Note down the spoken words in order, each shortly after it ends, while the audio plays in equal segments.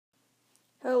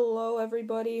Hello,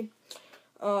 everybody.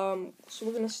 So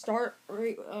we're gonna start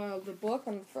the book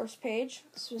on the first page.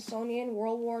 Smithsonian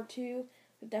World War II: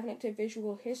 The Definitive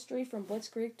Visual History from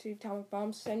Blitzkrieg to Atomic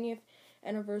Bomb 70th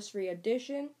Anniversary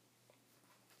Edition.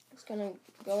 Just gonna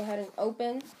go ahead and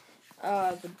open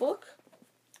the book.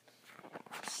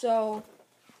 So,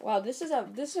 wow, this is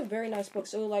a very nice book.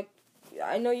 So, like,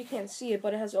 I know you can't see it,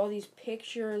 but it has all these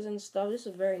pictures and stuff. This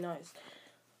is very nice.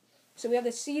 So we have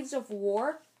the Seeds of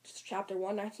War. Chapter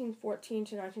 1, 1914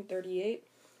 to 1938.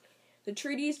 The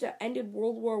treaties that ended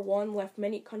World War I left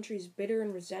many countries bitter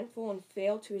and resentful and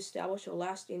failed to establish a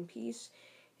lasting peace.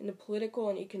 In the political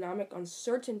and economic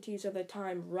uncertainties of the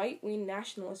time, right-wing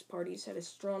nationalist parties had a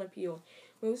strong appeal,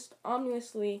 most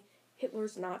ominously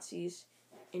Hitler's Nazis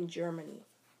in Germany.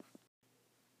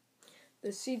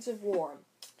 The Seeds of War.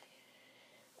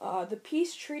 The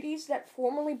peace treaties that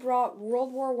formally brought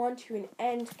World War I to an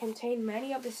end contained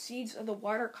many of the seeds of the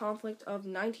wider conflict of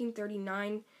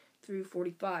 1939 through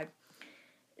 45.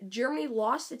 Germany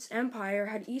lost its empire,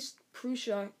 had East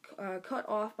Prussia cut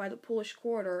off by the Polish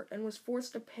quarter, and was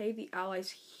forced to pay the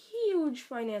Allies huge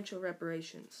financial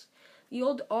reparations. The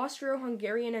old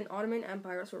Austro-Hungarian and Ottoman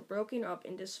empires were broken up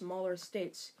into smaller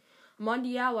states. Among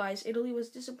the Allies, Italy was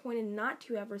disappointed not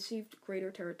to have received greater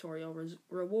territorial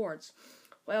rewards,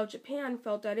 while Japan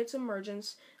felt that its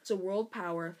emergence as a world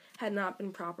power had not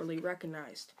been properly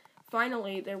recognized.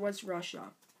 Finally, there was Russia.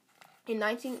 The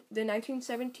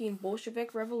 1917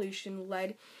 Bolshevik Revolution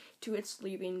led to its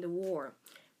leaving the war,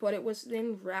 but it was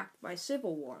then racked by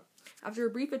civil war. After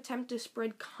a brief attempt to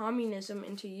spread communism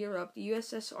into Europe, the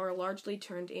USSR largely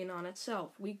turned in on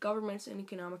itself. Weak governments and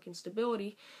economic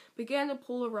instability began to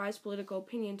polarize political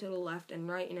opinion to the left and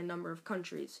right in a number of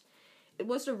countries. It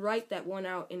was the right that won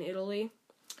out in Italy,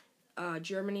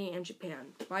 Germany, and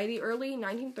Japan. By the early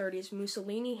 1930s,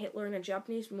 Mussolini, Hitler, and the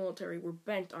Japanese military were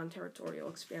bent on territorial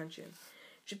expansion.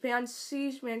 Japan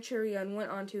seized Manchuria and went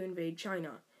on to invade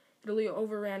China. Italy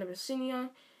overran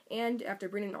Abyssinia, and after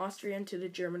bringing Austria into the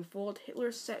German fold,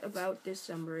 Hitler set about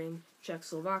dismembering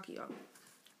Czechoslovakia.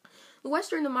 The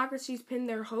Western democracies pinned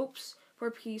their hopes for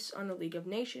peace on the League of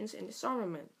Nations and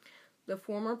disarmament. The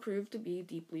former proved to be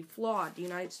deeply flawed. The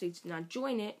United States did not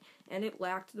join it, and it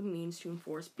lacked the means to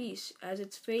enforce peace, as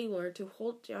its failure to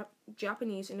halt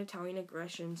Japanese and Italian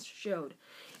aggressions showed.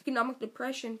 Economic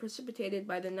depression, precipitated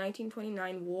by the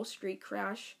 1929 Wall Street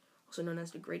crash, also known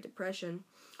as the Great Depression,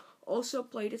 also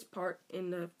played its part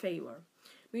in the failure.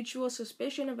 Mutual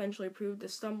suspicion eventually proved the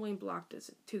stumbling block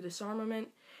to disarmament.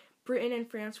 Britain and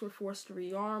France were forced to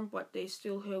rearm, but they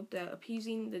still hoped that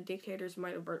appeasing the dictators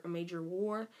might avert a major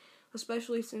war,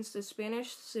 especially since the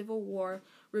Spanish Civil War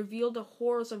revealed the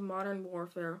horrors of modern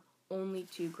warfare only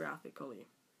too graphically.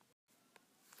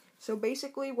 So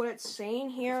basically what it's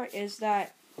saying here is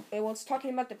that it's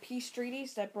talking about the peace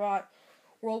treaties that brought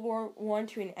World War I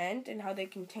to an end and how they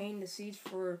contained the seeds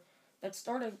that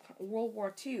started World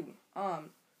War II.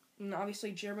 And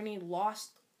obviously Germany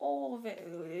lost all of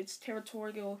its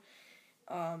territorial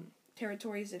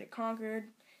territories that it conquered.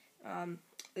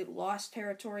 It lost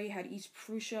territory, had East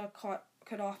Prussia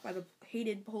cut off by the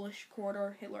hated Polish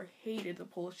quarter. Hitler hated the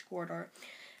Polish quarter,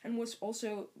 and was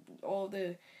also all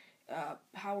the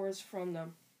powers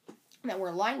that were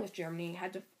aligned with Germany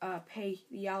had to pay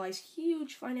the Allies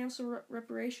huge financial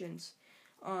reparations,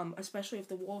 especially if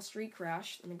the Wall Street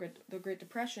crashed in the Great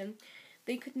Depression.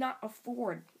 They could not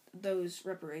afford those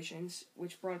reparations,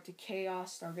 which brought to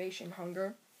chaos, starvation,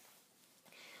 hunger.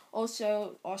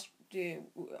 Also, the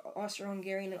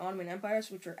Austro-Hungarian and Ottoman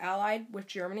empires, which were allied with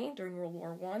Germany during World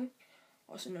War I,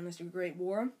 also known as the Great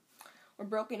War, were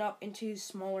broken up into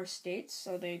smaller states,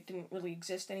 so they didn't really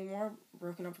exist anymore,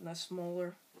 broken up into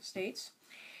smaller states.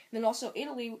 And then also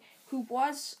Italy, who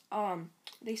was,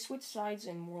 they switched sides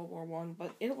in World War I,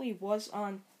 but Italy was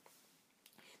on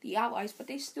the Allies, but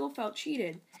they still felt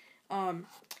cheated.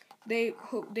 They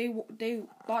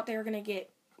thought they were going to get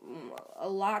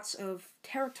lots of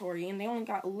territory, and they only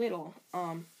got a little.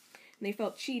 And they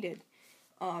felt cheated.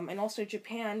 And also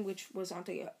Japan, which was on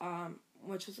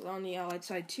the Allied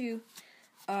side too,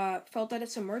 felt that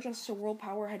its emergence to world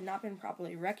power had not been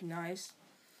properly recognized.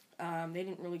 They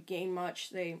didn't really gain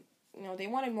much. They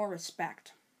wanted more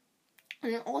respect.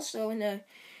 And then also in the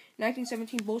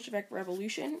 1917 Bolshevik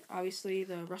Revolution, obviously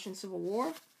the Russian Civil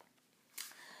War.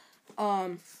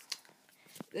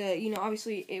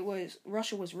 Obviously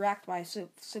Russia was racked by a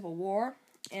civil war,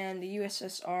 and the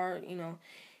USSR,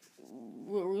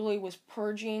 really was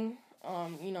purging,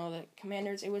 the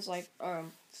commanders. It was like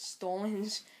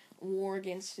Stalin's war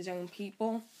against his own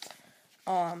people,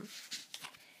 and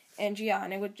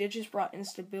it just brought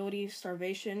instability,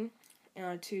 starvation,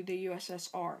 to the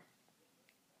USSR.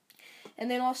 And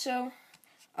then also,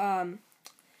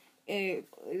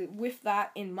 with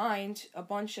that in mind, a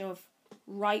bunch of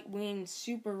right-wing,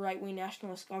 super right-wing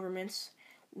nationalist governments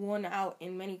won out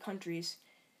in many countries,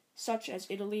 such as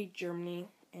Italy, Germany,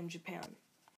 and Japan.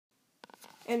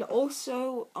 And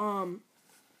also,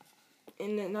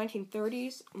 in the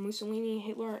 1930s, Mussolini,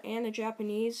 Hitler, and the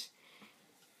Japanese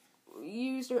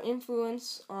used their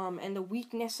influence and the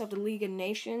weakness of the League of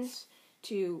Nations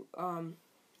to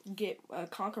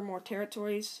conquer more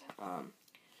territories,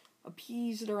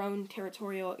 appease their own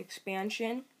territorial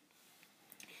expansion.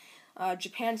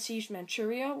 Japan seized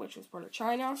Manchuria, which was part of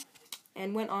China,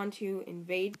 and went on to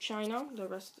invade China, the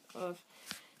rest of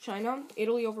China.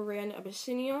 Italy overran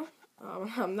Abyssinia.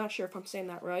 I'm not sure if I'm saying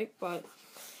that right,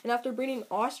 and after bringing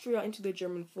Austria into the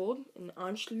German fold in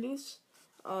Anschluss,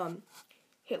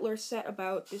 Hitler set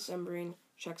about dismembering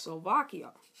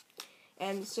Czechoslovakia.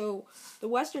 And so the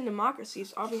Western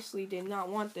democracies obviously did not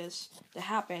want this to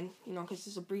happen, because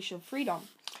it's a breach of freedom.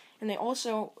 And they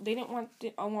didn't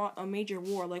want a major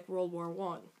war like World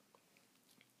War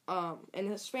I.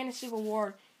 And the Spanish Civil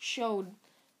War showed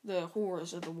the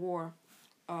horrors of the war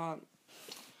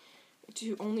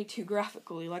only too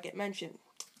graphically, like it mentioned.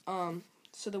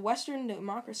 So the Western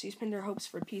democracies pinned their hopes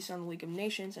for peace on the League of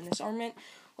Nations and disarmament.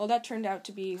 Well, that turned out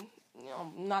to be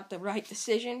not the right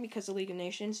decision, because the League of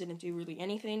Nations didn't do really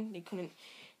anything. They couldn't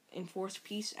enforce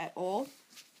peace at all.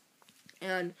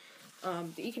 And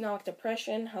the economic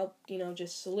depression helped,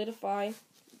 just solidify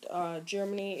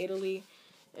Germany, Italy,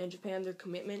 and Japan, their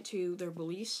commitment to their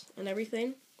beliefs and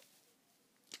everything.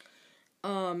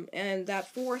 And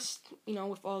that forced,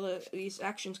 with all these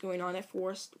actions going on, it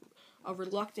forced a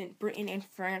reluctant Britain and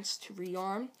France to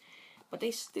rearm. But they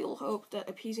still hoped that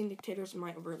appeasing dictators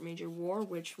might avert major war,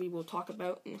 which we will talk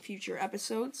about in future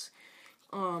episodes.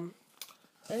 And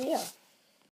yeah.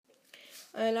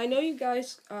 And I know you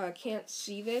guys can't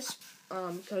see this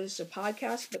because it's a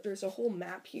podcast, but there's a whole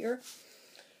map here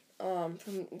from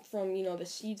the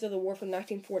seeds of the war from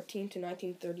 1914 to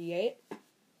 1938.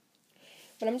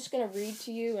 But I'm just going to read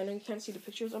to you. I know you can't see the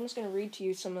pictures. I'm just going to read to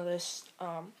you some of this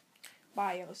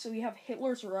bio. So we have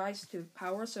Hitler's rise to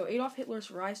power. So Adolf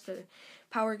Hitler's rise to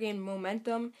power gained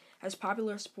momentum as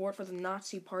popular support for the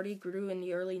Nazi Party grew in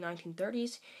the early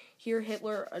 1930s. Here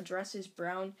Hitler addresses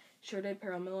brown-shirted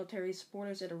paramilitary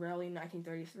supporters at a rally in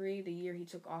 1933, the year he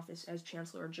took office as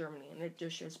Chancellor of Germany. And it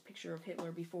just shows a picture of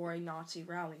Hitler before a Nazi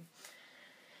rally.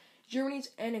 Germany's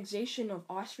annexation of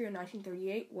Austria in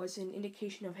 1938 was an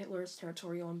indication of Hitler's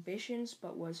territorial ambitions,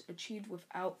 but was achieved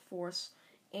without force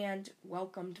and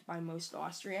welcomed by most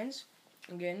Austrians.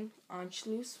 Again,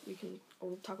 Anschluss,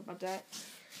 we'll talk about that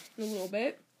in a little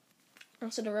bit.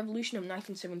 So the revolution of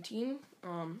 1917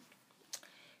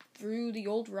 threw the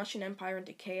old Russian Empire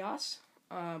into chaos,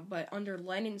 but under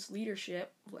Lenin's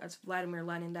leadership, that's Vladimir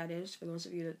Lenin, that is, for those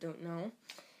of you that don't know,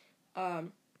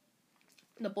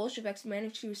 the Bolsheviks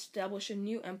managed to establish a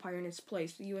new empire in its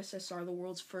place, the USSR, the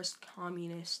world's first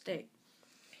communist state.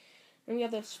 Then we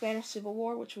have the Spanish Civil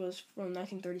War, which was from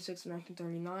 1936 to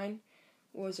 1939,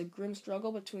 was a grim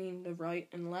struggle between the right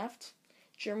and left.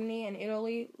 Germany and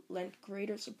Italy lent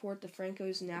greater support to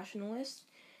Franco's nationalists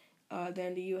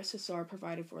than the USSR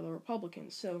provided for the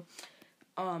Republicans. So,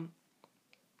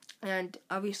 and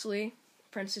obviously,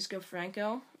 Francisco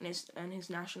Franco and his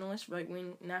nationalist,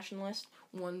 right-wing nationalist,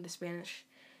 won the Spanish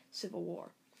Civil War.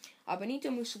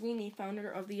 Benito Mussolini, founder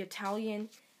of the Italian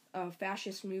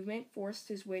fascist movement, forced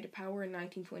his way to power in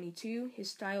 1922.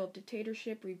 His style of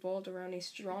dictatorship revolved around a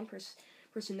strong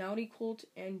personality cult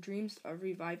and dreams of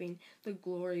reviving the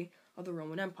glory of the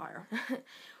Roman Empire,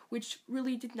 which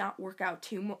really did not work out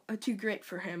too great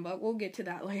for him, but we'll get to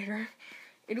that later.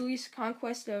 Italy's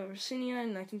conquest of Abyssinia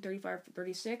in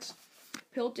 1935-36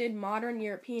 piloted modern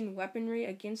European weaponry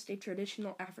against a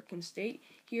traditional African state.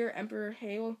 Here, Emperor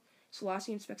Haile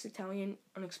Selassie inspects Italian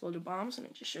unexploded bombs, and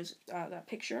it just shows that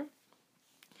picture.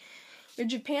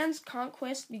 Japan's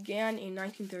conquest began in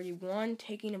 1931,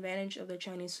 taking advantage of the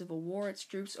Chinese Civil War. Its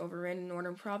troops overran the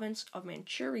northern province of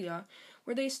Manchuria,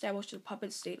 where they established the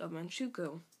puppet state of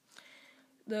Manchukuo.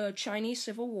 The Chinese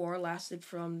Civil War lasted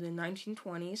from the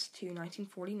 1920s to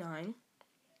 1949.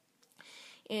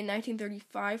 In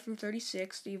 1935 through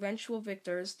 36, the eventual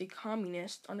victors, the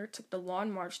Communists, undertook the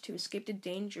Long March to escape the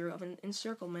danger of an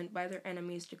encirclement by their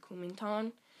enemies, the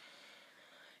Kuomintang.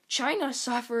 China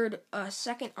suffered a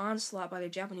second onslaught by the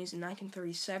Japanese in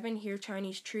 1937. Here,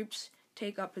 Chinese troops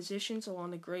take up positions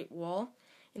along the Great Wall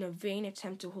in a vain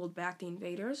attempt to hold back the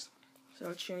invaders. So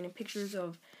it's showing pictures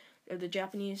of the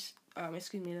Chinese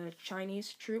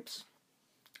troops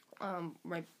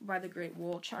right by the Great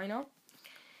Wall, China.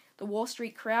 The Wall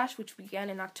Street crash, which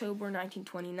began in October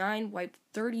 1929, wiped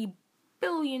 $30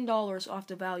 billion off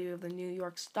the value of the New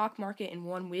York stock market in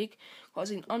 1 week,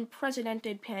 causing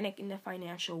unprecedented panic in the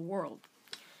financial world.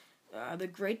 The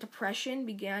Great Depression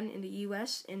began in the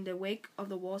U.S. in the wake of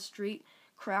the Wall Street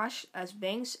crash as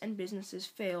banks and businesses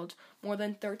failed. More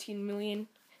than 13 million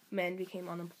men became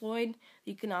unemployed.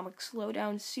 The economic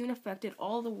slowdown soon affected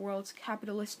all the world's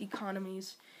capitalist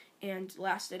economies and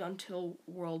lasted until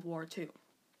World War II.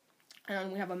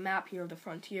 And we have a map here of the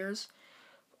frontiers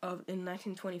in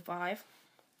 1925.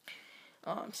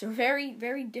 So very,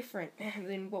 very different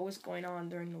than what was going on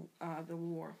during the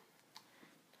war.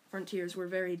 Frontiers were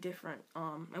very different.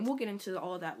 And we'll get into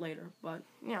all of that later. But,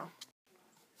 yeah.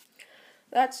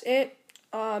 That's it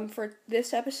for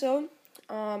this episode.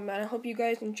 And I hope you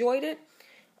guys enjoyed it.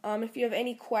 If you have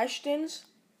any questions,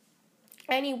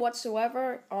 any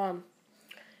whatsoever,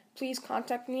 please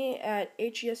contact me at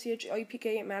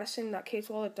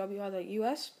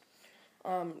heschlupk@madison.k12@wi.us.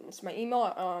 It's my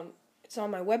email. It's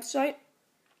on my website.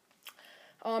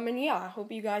 And yeah, I hope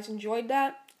you guys enjoyed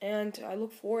that. And I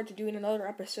look forward to doing another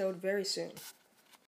episode very soon.